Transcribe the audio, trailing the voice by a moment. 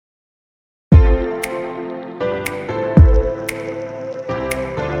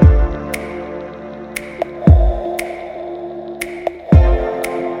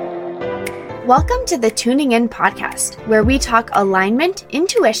Welcome to the Tuning In podcast, where we talk alignment,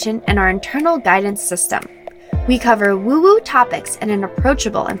 intuition, and our internal guidance system. We cover woo-woo topics in an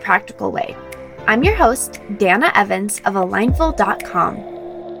approachable and practical way. I'm your host, Dana Evans of Alignful.com.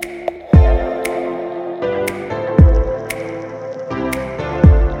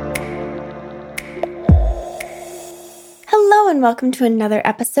 Hello and welcome to another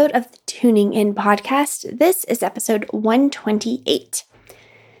episode of the Tuning In podcast. This is episode 128.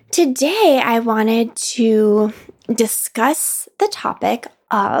 Today, I wanted to discuss the topic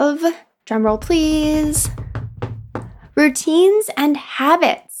of, drumroll please, routines and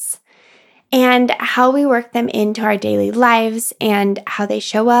habits and how we work them into our daily lives and how they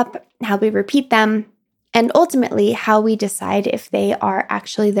show up, how we repeat them, and ultimately how we decide if they are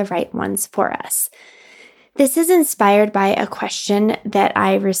actually the right ones for us. This is inspired by a question that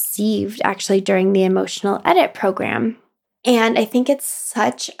I received actually during the Emotional Edit program. And I think it's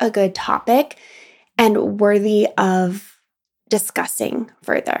such a good topic and worthy of discussing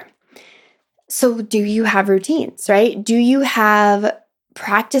further. So do you have routines, right? Do you have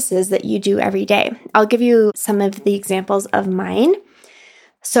practices that you do every day? I'll give you some of the examples of mine.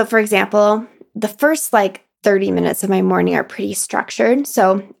 So for example, the first 30 minutes of my morning are pretty structured.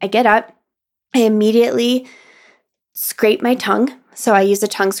 So I get up, I immediately scrape my tongue. So I use a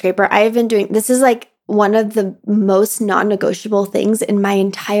tongue scraper. I have been doing, this is one of the most non-negotiable things in my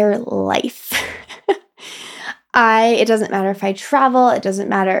entire life. It doesn't matter if I travel, it doesn't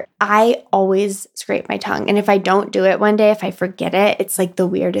matter. I always scrape my tongue. And if I don't do it one day, if I forget it, it's the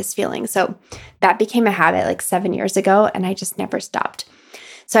weirdest feeling. So that became a habit 7 years ago, and I just never stopped.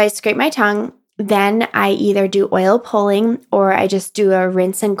 So I scrape my tongue. Then I either do oil pulling or I just do a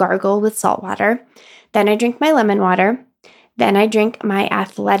rinse and gargle with salt water. Then I drink my lemon water. Then I drink my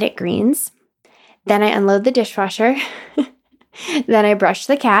athletic greens. Then I unload the dishwasher. Then I brush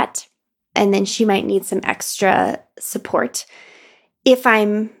the cat. And then she might need some extra support. If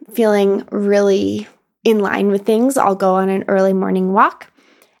I'm feeling really in line with things, I'll go on an early morning walk.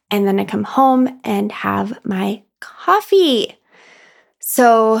 And then I come home and have my coffee.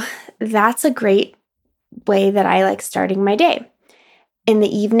 So that's a great way that I like starting my day. In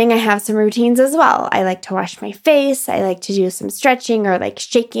the evening, I have some routines as well. I like to wash my face. I like to do some stretching or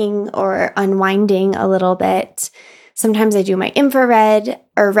shaking or unwinding a little bit. Sometimes I do my infrared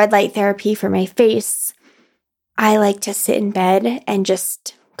or red light therapy for my face. I like to sit in bed and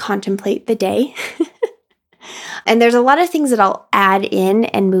just contemplate the day. And there's a lot of things that I'll add in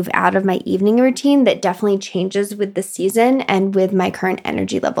and move out of my evening routine that definitely changes with the season and with my current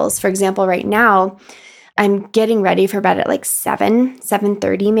energy levels. For example, right now, I'm getting ready for bed at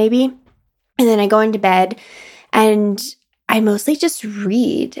 7:30 maybe. And then I go into bed and I mostly just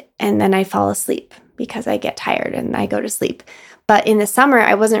read and then I fall asleep because I get tired and I go to sleep. But in the summer,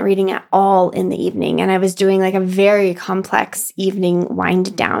 I wasn't reading at all in the evening and I was doing a very complex evening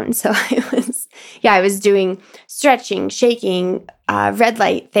wind down. So I was doing stretching, shaking, red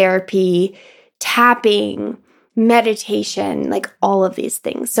light therapy, tapping, meditation, all of these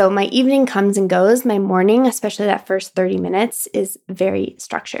things. So my evening comes and goes. My morning, especially that first 30 minutes, is very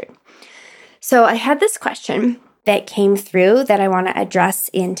structured. So I had this question that came through that I want to address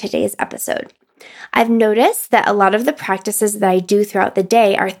in today's episode. I've noticed that a lot of the practices that I do throughout the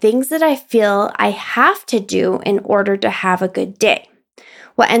day are things that I feel I have to do in order to have a good day.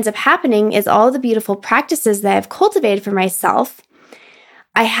 What ends up happening is all the beautiful practices that I've cultivated for myself,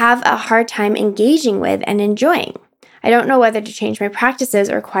 I have a hard time engaging with and enjoying. I don't know whether to change my practices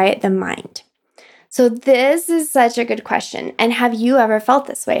or quiet the mind. So this is such a good question. And have you ever felt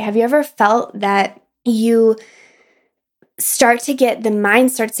this way? Have you ever felt that the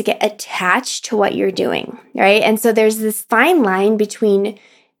mind starts to get attached to what you're doing, right? And so there's this fine line between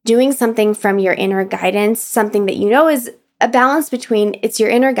doing something from your inner guidance, something that you know is a balance between it's your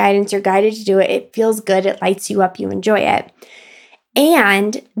inner guidance, you're guided to do it, it feels good, it lights you up, you enjoy it.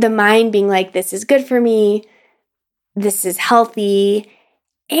 And the mind being this is good for me, this is healthy,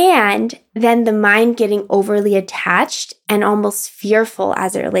 and then the mind getting overly attached and almost fearful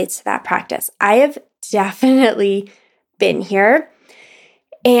as it relates to that practice. I have definitely been here.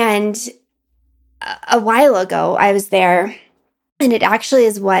 And a while ago, I was there, and it actually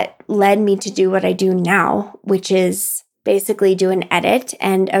is what led me to do what I do now, which is basically do an edit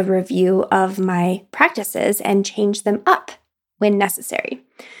and a review of my practices and change them up when necessary.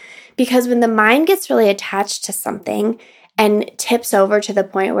 Because when the mind gets really attached to something and tips over to the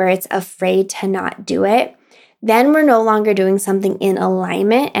point where it's afraid to not do it, then we're no longer doing something in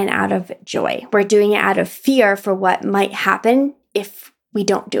alignment and out of joy. We're doing it out of fear for what might happen if we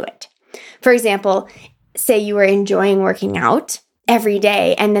don't do it. For example, say you were enjoying working out every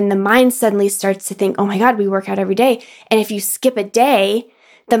day. And then the mind suddenly starts to think, oh my God, we work out every day. And if you skip a day,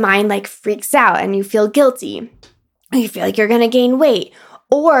 the mind like freaks out and you feel guilty. You feel like you're going to gain weight.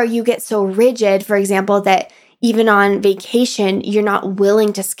 Or you get so rigid, for example, that even on vacation, you're not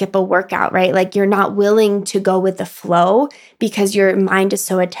willing to skip a workout, right? Like you're not willing to go with the flow because your mind is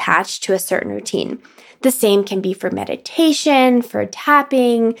so attached to a certain routine. The same can be for meditation, for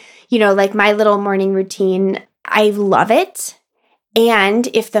tapping, like my little morning routine. I love it. And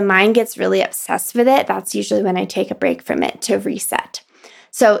if the mind gets really obsessed with it, that's usually when I take a break from it to reset.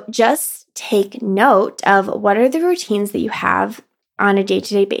 So just take note of what are the routines that you have on a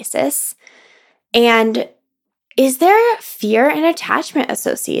day-to-day basis. And is there fear and attachment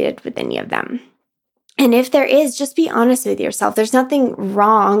associated with any of them? And if there is, just be honest with yourself. There's nothing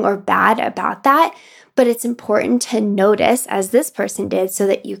wrong or bad about that, but it's important to notice, as this person did, so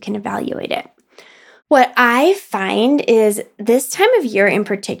that you can evaluate it. What I find is this time of year in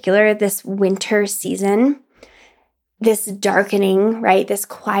particular, this winter season, this darkening, right, this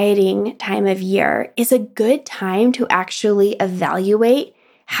quieting time of year is a good time to actually evaluate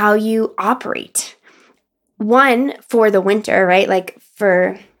how you operate. One, for the winter, right? Like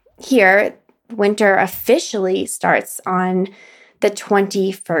for here, winter officially starts on the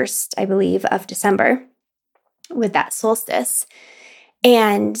 21st, I believe, of December with that solstice.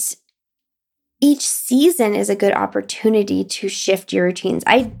 And each season is a good opportunity to shift your routines.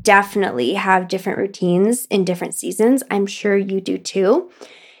 I definitely have different routines in different seasons. I'm sure you do too.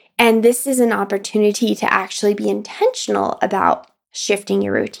 And this is an opportunity to actually be intentional about shifting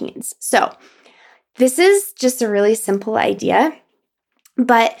your routines. So this is just a really simple idea,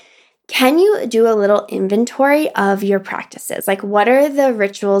 but can you do a little inventory of your practices? Like, what are the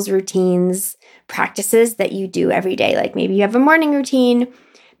rituals, routines, practices that you do every day? Like maybe you have a morning routine,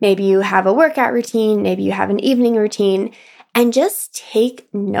 maybe you have a workout routine, maybe you have an evening routine, and just take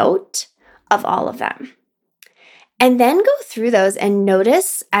note of all of them. And then go through those and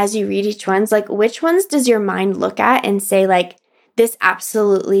notice as you read each one's, like which ones does your mind look at and say like, this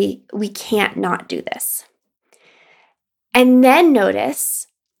absolutely, we can't not do this. And then notice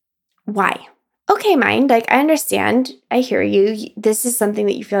why. Okay, mind, like I understand, I hear you. This is something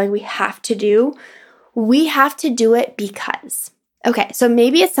that you feel like we have to do. We have to do it because. Okay, so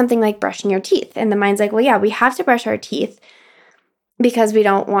maybe it's something like brushing your teeth. And the mind's like, well, yeah, we have to brush our teeth because we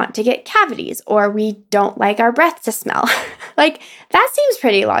don't want to get cavities or we don't like our breath to smell. Like that seems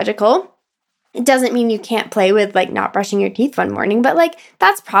pretty logical. It doesn't mean you can't play with like not brushing your teeth one morning, but like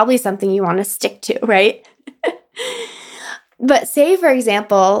that's probably something you want to stick to, right? But say, for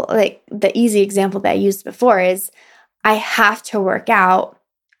example, like the easy example that I used before is I have to work out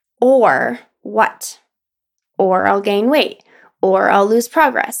or what? Or I'll gain weight or I'll lose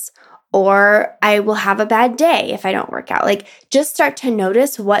progress or I will have a bad day if I don't work out. Like just start to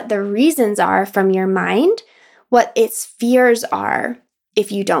notice what the reasons are from your mind, what its fears are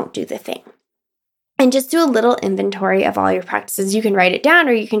if you don't do the thing. And just do a little inventory of all your practices. You can write it down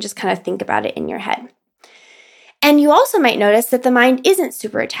or you can just kind of think about it in your head. And you also might notice that the mind isn't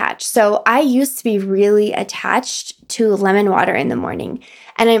super attached. So I used to be really attached to lemon water in the morning,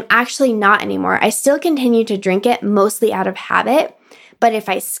 and I'm actually not anymore. I still continue to drink it mostly out of habit, but if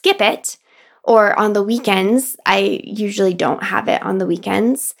I skip it or on the weekends, I usually don't have it on the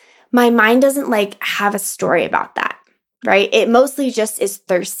weekends, my mind doesn't like have a story about that, right? It mostly just is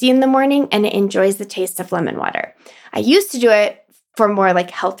thirsty in the morning and it enjoys the taste of lemon water. I used to do it for more like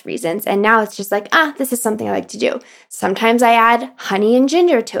health reasons. And now it's just like, this is something I like to do. Sometimes I add honey and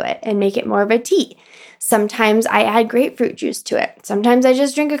ginger to it and make it more of a tea. Sometimes I add grapefruit juice to it. Sometimes I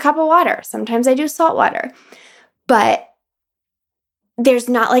just drink a cup of water. Sometimes I do salt water. But there's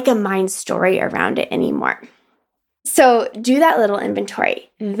not like a mind story around it anymore. So do that little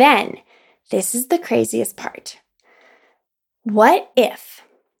inventory. Then, this is the craziest part. What if,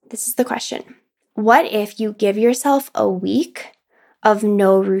 this is the question, what if you give yourself a week of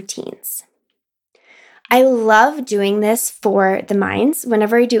no routines? I love doing this for the minds.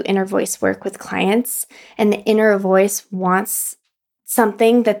 Whenever I do inner voice work with clients and the inner voice wants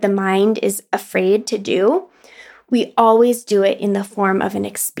something that the mind is afraid to do, we always do it in the form of an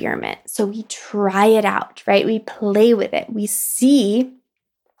experiment. So we try it out, right? We play with it. We see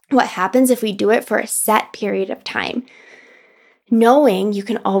what happens if we do it for a set period of time, knowing you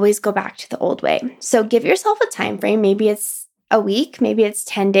can always go back to the old way. So give yourself a time frame. Maybe it's a week, maybe it's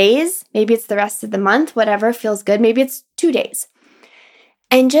 10 days, maybe it's the rest of the month, whatever feels good. Maybe it's 2 days.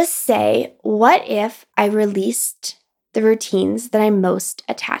 And just say, what if I released the routines that I'm most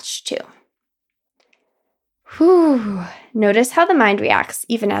attached to? Whew. Notice how the mind reacts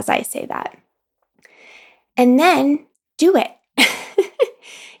even as I say that. And then do it.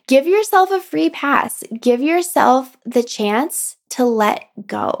 Give yourself a free pass. Give yourself the chance to let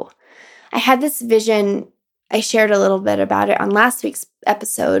go. I had this vision. I shared a little bit about it on last week's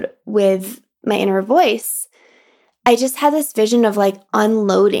episode with my inner voice. I just had this vision of like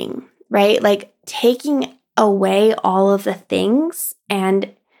unloading, right? Like taking away all of the things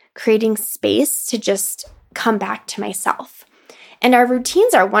and creating space to just come back to myself. And our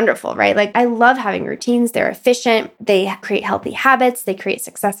routines are wonderful, right? Like I love having routines. They're efficient. They create healthy habits. They create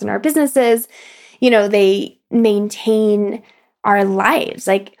success in our businesses. They maintain our lives.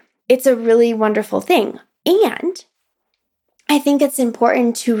 Like it's a really wonderful thing. And I think it's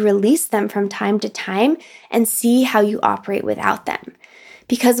important to release them from time to time and see how you operate without them.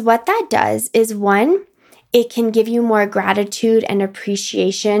 Because what that does is, one, it can give you more gratitude and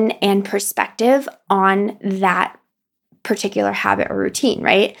appreciation and perspective on that particular habit or routine,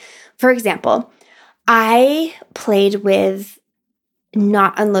 right? For example, I played with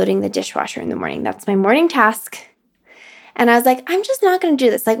not unloading the dishwasher in the morning. That's my morning task. And I was like, I'm just not going to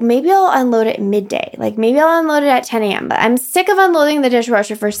do this. Like maybe I'll unload it midday. Like maybe I'll unload it at 10 a.m. But I'm sick of unloading the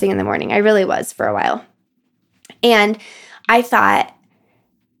dishwasher first thing in the morning. I really was for a while. And I thought,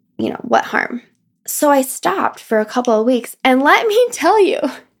 what harm? So I stopped for a couple of weeks. And let me tell you,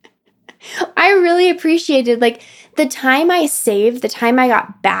 I really appreciated like the time I saved, the time I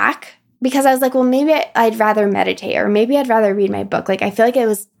got back, because I was like, well, maybe I'd rather meditate or maybe I'd rather read my book. Like I feel like it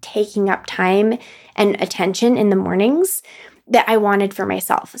was taking up time and attention in the mornings that I wanted for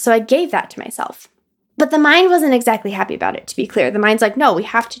myself. So I gave that to myself. But the mind wasn't exactly happy about it, to be clear. The mind's like, no, we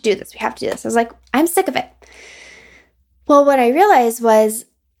have to do this. We have to do this. I was like, I'm sick of it. Well, what I realized was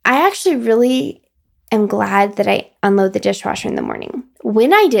I actually really am glad that I unload the dishwasher in the morning.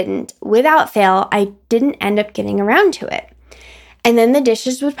 When I didn't, without fail, I didn't end up getting around to it. And then the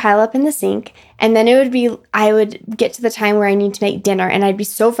dishes would pile up in the sink. And then I would get to the time where I need to make dinner. And I'd be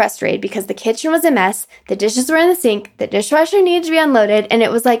so frustrated because the kitchen was a mess. The dishes were in the sink. The dishwasher needed to be unloaded. And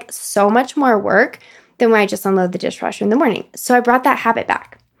it was like so much more work than when I just unload the dishwasher in the morning. So I brought that habit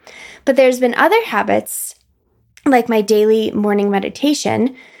back. But there's been other habits, like my daily morning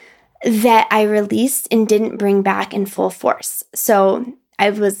meditation, that I released and didn't bring back in full force. So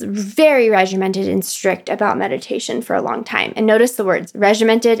I was very regimented and strict about meditation for a long time. And notice the words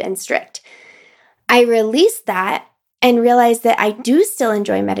regimented and strict. I released that and realized that I do still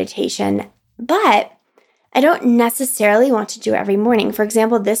enjoy meditation, but I don't necessarily want to do it every morning. For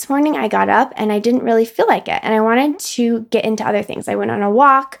example, this morning I got up and I didn't really feel like it. And I wanted to get into other things. I went on a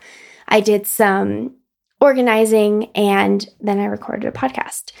walk. I did some organizing, and then I recorded a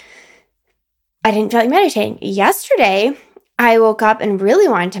podcast. I didn't feel like meditating. Yesterday, I woke up and really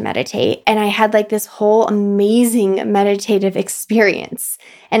wanted to meditate, and I had like this whole amazing meditative experience,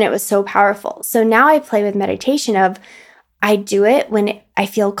 and it was so powerful. So now I play with meditation of I do it when I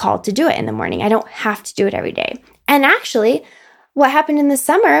feel called to do it in the morning. I don't have to do it every day. And actually, what happened in the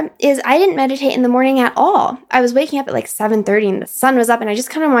summer is I didn't meditate in the morning at all. I was waking up at like 7:30 and the sun was up, and I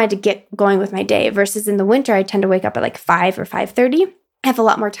just kind of wanted to get going with my day, versus in the winter, I tend to wake up at like 5 or 5:30. I have a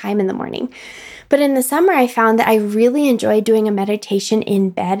lot more time in the morning. But in the summer, I found that I really enjoy doing a meditation in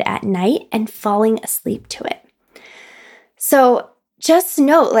bed at night and falling asleep to it. So just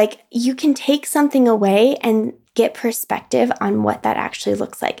note, like you can take something away and get perspective on what that actually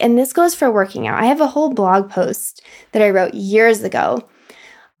looks like. And this goes for working out. I have a whole blog post that I wrote years ago.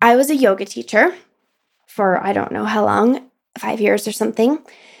 I was a yoga teacher for I don't know how long, 5 years or something.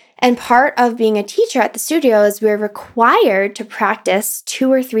 And part of being a teacher at the studio is we're required to practice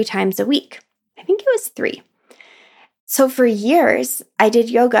 2 or 3 times a week. I think it was 3. So for years, I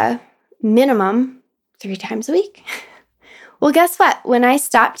did yoga minimum 3 times a week. Well, guess what? When I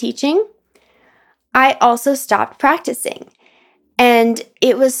stopped teaching, I also stopped practicing. And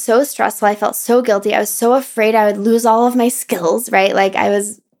it was so stressful. I felt so guilty. I was so afraid I would lose all of my skills, right? Like I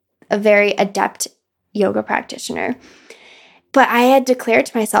was a very adept yoga practitioner. But I had declared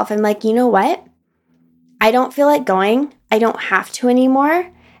to myself, I'm like, you know what? I don't feel like going. I don't have to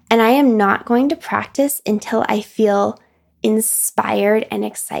anymore. And I am not going to practice until I feel inspired and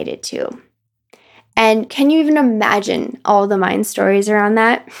excited to. And can you even imagine all the mind stories around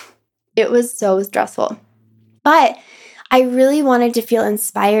that? It was so stressful. But I really wanted to feel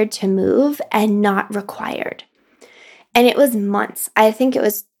inspired to move and not required. And it was months. I think it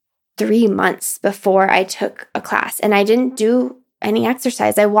was 3 months before I took a class. And I didn't do any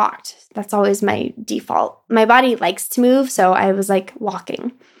exercise. I walked. That's always my default. My body likes to move, so I was like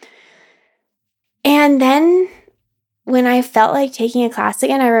walking. And then when I felt like taking a class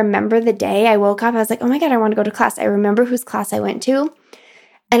again, I remember the day I woke up, I was like, oh my God, I want to go to class. I remember whose class I went to.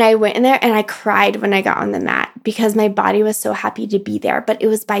 And I went in there and I cried when I got on the mat because my body was so happy to be there. But it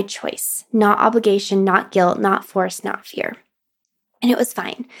was by choice, not obligation, not guilt, not force, not fear. And it was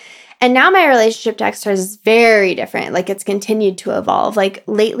fine. And now my relationship to exercise is very different. Like it's continued to evolve. Like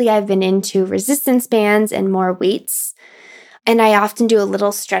lately I've been into resistance bands and more weights. And I often do a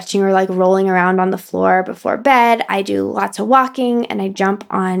little stretching or like rolling around on the floor before bed. I do lots of walking and I jump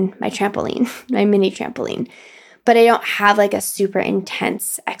on my trampoline, my mini trampoline. But I don't have like a super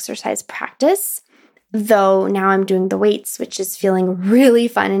intense exercise practice. Though now I'm doing the weights, which is feeling really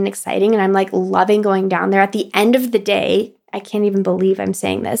fun and exciting. And I'm like loving going down there at the end of the day. I can't even believe I'm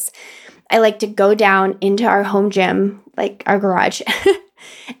saying this. I like to go down into our home gym, like our garage,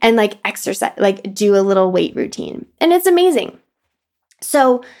 and like exercise, like do a little weight routine. And it's amazing.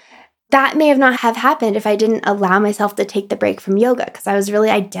 So that may have not have happened if I didn't allow myself to take the break from yoga, because I was really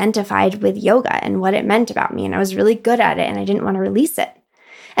identified with yoga and what it meant about me. And I was really good at it and I didn't want to release it.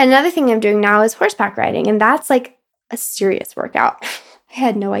 And another thing I'm doing now is horseback riding. And that's like a serious workout. I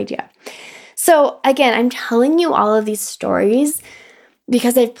had no idea. So again, I'm telling you all of these stories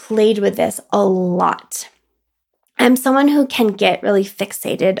because I've played with this a lot. I'm someone who can get really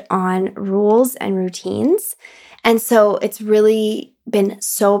fixated on rules and routines. And so it's really been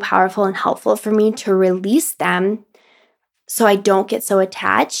so powerful and helpful for me to release them so I don't get so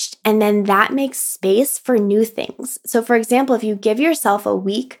attached. And then that makes space for new things. So for example, if you give yourself a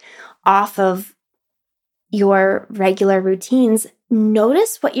week off of your regular routines,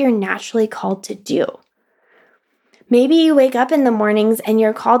 notice what you're naturally called to do. Maybe you wake up in the mornings and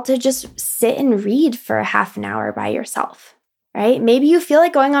you're called to just sit and read for a half an hour by yourself, right? Maybe you feel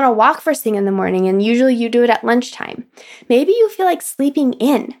like going on a walk first thing in the morning and usually you do it at lunchtime. Maybe you feel like sleeping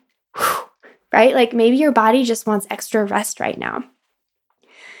in, right? Like maybe your body just wants extra rest right now.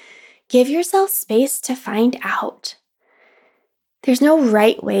 Give yourself space to find out. There's no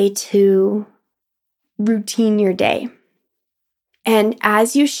right way to routine your day. And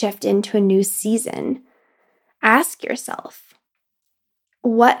as you shift into a new season, ask yourself,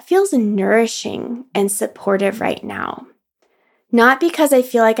 what feels nourishing and supportive right now? Not because I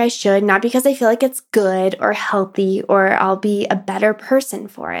feel like I should, not because I feel like it's good or healthy or I'll be a better person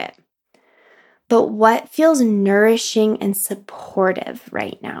for it, but what feels nourishing and supportive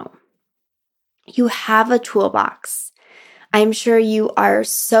right now? You have a toolbox. I'm sure you are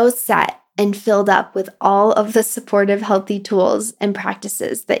so set and filled up with all of the supportive, healthy tools and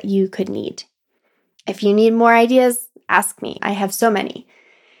practices that you could need. If you need more ideas, ask me. I have so many.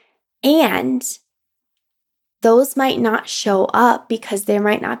 And those might not show up because there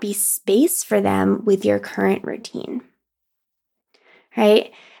might not be space for them with your current routine,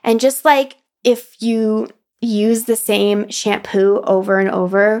 right? And just like if you use the same shampoo over and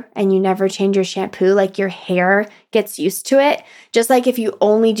over and you never change your shampoo, like your hair gets used to it. Just like if you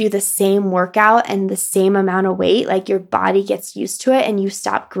only do the same workout and the same amount of weight, like your body gets used to it and you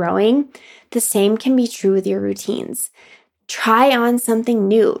stop growing. The same can be true with your routines. Try on something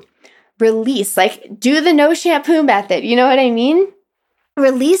new. Release, like do the no shampoo method. You know what I mean?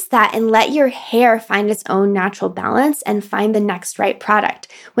 Release that and let your hair find its own natural balance and find the next right product.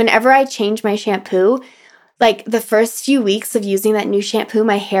 Whenever I change my shampoo, like the first few weeks of using that new shampoo,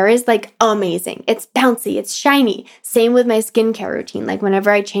 my hair is like amazing. It's bouncy, it's shiny. Same with my skincare routine. Like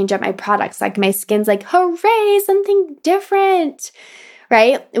whenever I change up my products, like my skin's like, hooray, something different,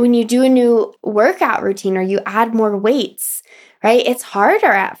 right? When you do a new workout routine or you add more weights, right? It's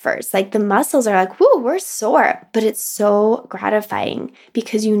harder at first. Like the muscles are like, whoo, we're sore, but it's so gratifying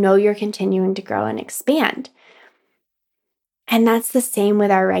because you know you're continuing to grow and expand. And that's the same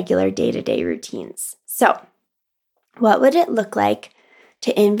with our regular day-to-day routines. So, what would it look like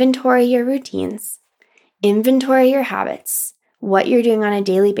to inventory your routines, inventory your habits, what you're doing on a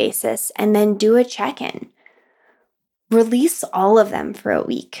daily basis, and then do a check-in? Release all of them for a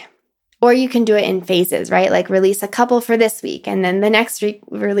week. Or you can do it in phases, right? Like release a couple for this week, and then the next week,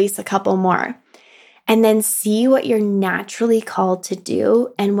 release a couple more. And then see what you're naturally called to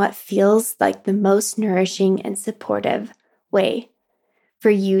do and what feels like the most nourishing and supportive way for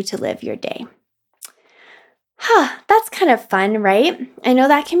you to live your day. That's kind of fun, right? I know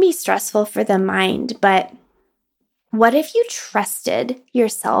that can be stressful for the mind, but what if you trusted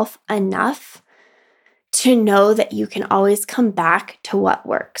yourself enough to know that you can always come back to what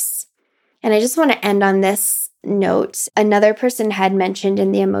works? And I just want to end on this note. Another person had mentioned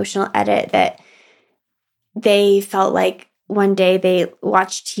in the emotional edit that they felt like one day they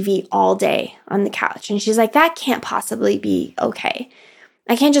watched TV all day on the couch. And she's like, that can't possibly be okay.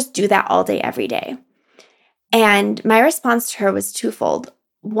 I can't just do that all day, every day. And my response to her was twofold.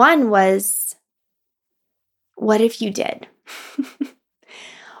 One was, what if you did?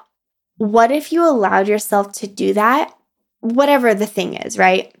 what if you allowed yourself to do that, whatever the thing is,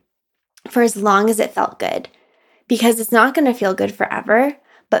 right? For as long as it felt good, because it's not going to feel good forever,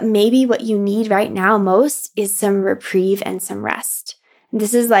 but maybe what you need right now most is some reprieve and some rest. And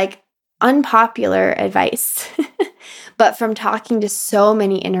this is like unpopular advice, but from talking to so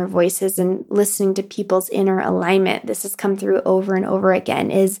many inner voices and listening to people's inner alignment, this has come through over and over again,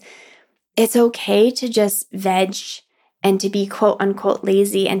 is it's okay to just veg and to be quote unquote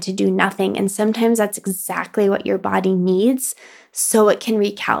lazy and to do nothing. And sometimes that's exactly what your body needs so it can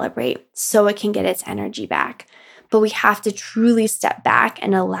recalibrate, so it can get its energy back. But we have to truly step back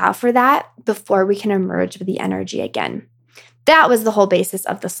and allow for that before we can emerge with the energy again. That was the whole basis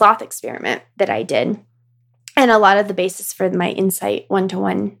of the sloth experiment that I did. And a lot of the basis for my Insight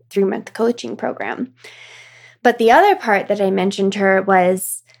 1-to-1 3-month coaching program. But the other part that I mentioned to her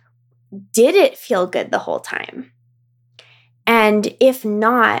was, did it feel good the whole time? And if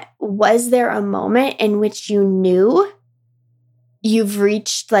not, was there a moment in which you knew you've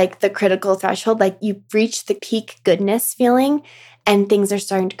reached like the critical threshold, like you've reached the peak goodness feeling and things are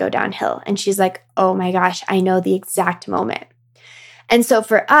starting to go downhill? And she's like, oh my gosh, I know the exact moment. And so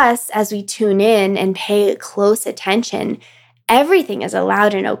for us, as we tune in and pay close attention, everything is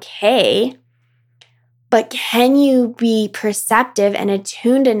allowed and okay. But can you be perceptive and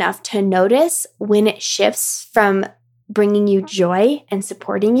attuned enough to notice when it shifts from bringing you joy and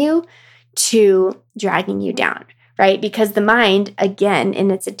supporting you to dragging you down, right? Because the mind, again, in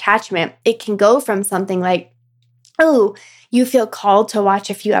its attachment, it can go from something like, oh, you feel called to watch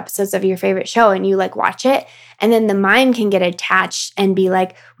a few episodes of your favorite show and you like watch it. And then the mind can get attached and be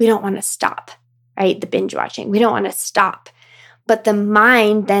like, we don't want to stop, right? The binge watching, we don't want to stop. But the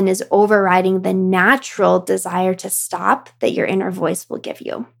mind then is overriding the natural desire to stop that your inner voice will give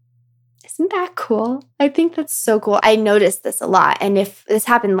you. Isn't that cool? I think that's so cool. I noticed this a lot. And if this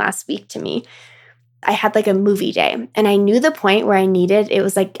happened last week to me, I had like a movie day and I knew the point where it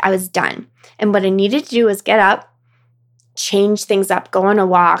was like I was done. And what I needed to do was get up, change things up, go on a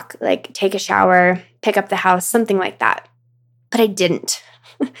walk, like take a shower, pick up the house, something like that. But I didn't.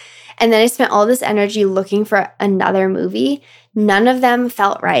 And then I spent all this energy looking for another movie. None of them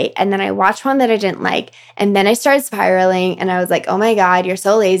felt right. And then I watched one that I didn't like. And then I started spiraling and I was like, oh my God, you're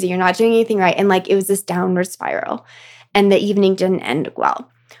so lazy. You're not doing anything right. And like it was this downward spiral. And the evening didn't end well.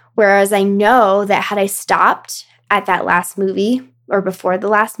 Whereas I know that had I stopped at that last movie or before the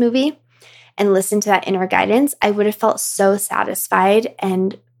last movie and listened to that inner guidance, I would have felt so satisfied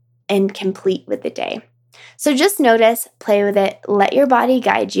and complete with the day. So just notice, play with it, let your body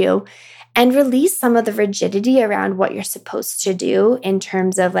guide you, and release some of the rigidity around what you're supposed to do in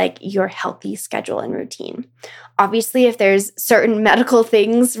terms of like your healthy schedule and routine. Obviously, if there's certain medical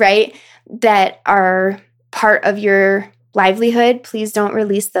things, right, that are part of your livelihood, please don't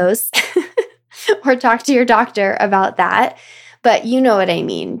release those or talk to your doctor about that. But you know what I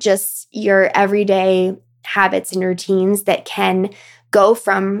mean, just your everyday habits and routines that can go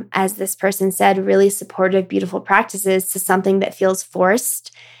from, as this person said, really supportive, beautiful practices to something that feels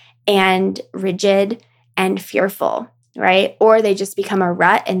forced and rigid and fearful, right? Or they just become a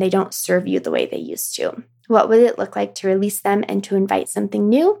rut and they don't serve you the way they used to. What would it look like to release them and to invite something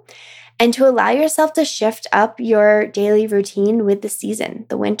new and to allow yourself to shift up your daily routine with the season?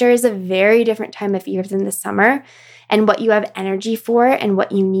 The winter is a very different time of year than the summer, and what you have energy for and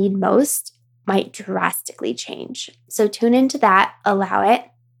what you need most might drastically change. So tune into that, allow it,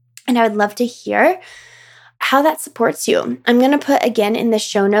 and I would love to hear how that supports you. I'm going to put again in the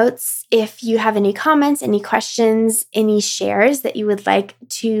show notes if you have any comments, any questions, any shares that you would like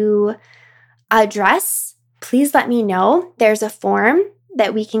to address, please let me know. There's a form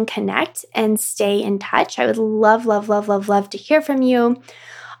that we can connect and stay in touch. I would love, love, love, love, love to hear from you.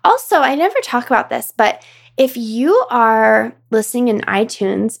 Also, I never talk about this, but if you are listening in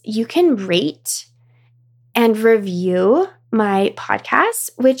iTunes, you can rate and review my podcast,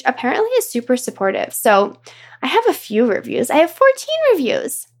 which apparently is super supportive. So I have a few reviews. I have 14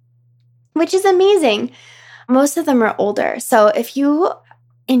 reviews, which is amazing. Most of them are older. So if you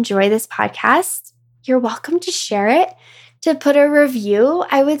enjoy this podcast, you're welcome to share it, to put a review.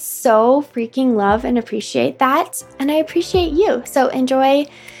 I would so freaking love and appreciate that. And I appreciate you. So enjoy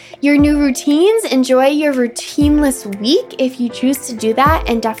your new routines. Enjoy your routineless week if you choose to do that.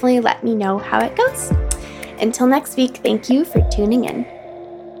 And definitely let me know how it goes. Until next week, thank you for tuning in.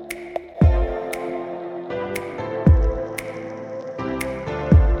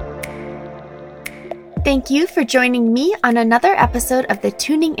 Thank you for joining me on another episode of the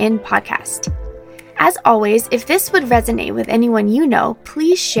Tuning In podcast. As always, if this would resonate with anyone you know,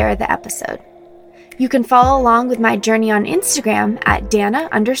 please share the episode. You can follow along with my journey on Instagram at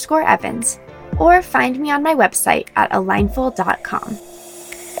Dana_Evans, or find me on my website at alignful.com.